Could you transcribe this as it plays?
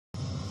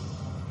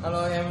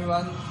Hello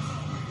everyone,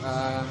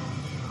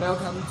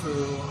 welcome to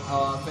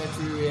our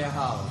factory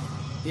warehouse.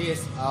 This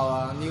is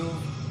our new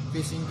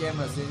fishing game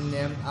machine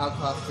named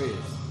Aqua Fish.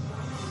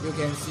 You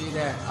can see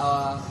that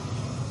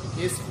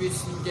this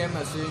fishing game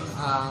machine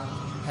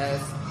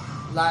has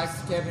live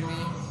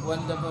cabling,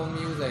 wonderful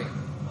music.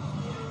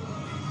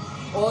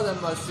 All the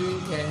machine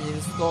can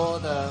install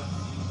the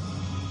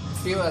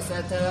fuel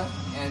acceptor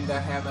and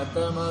have a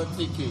thermal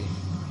ticket.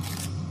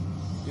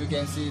 You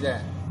can see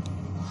that.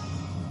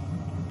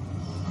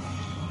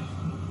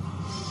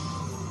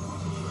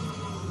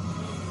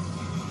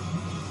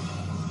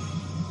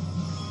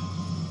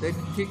 The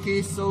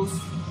ticket shows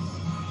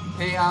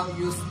payout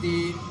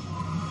USD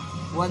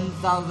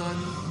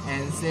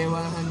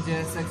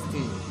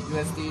 1,760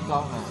 USD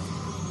dollars.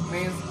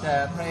 Means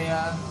the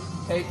player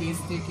take this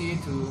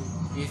ticket to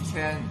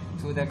exchange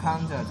to the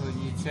counter to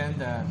exchange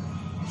the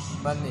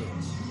money.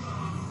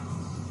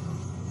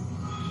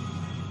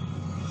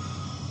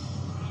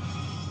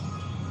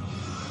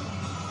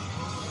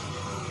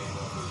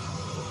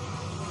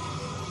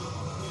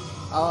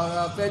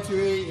 Our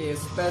factory is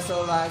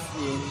specialized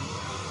in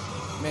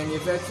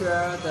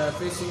manufacture the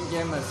fishing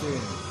game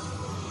machine.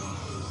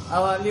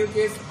 Our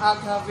newest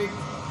Aqua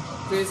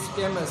Fish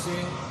game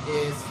machine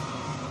is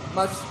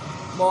much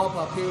more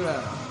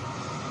popular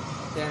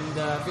than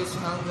the Fish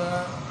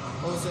Hunter,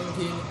 Ocean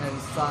King, and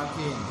Star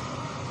King.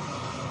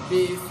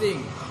 We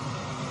think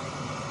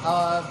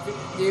our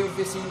new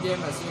fishing game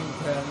machine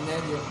can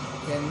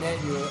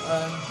let you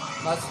earn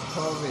much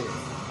profit.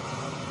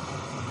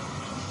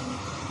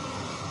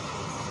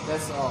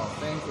 That's all.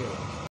 Thank you.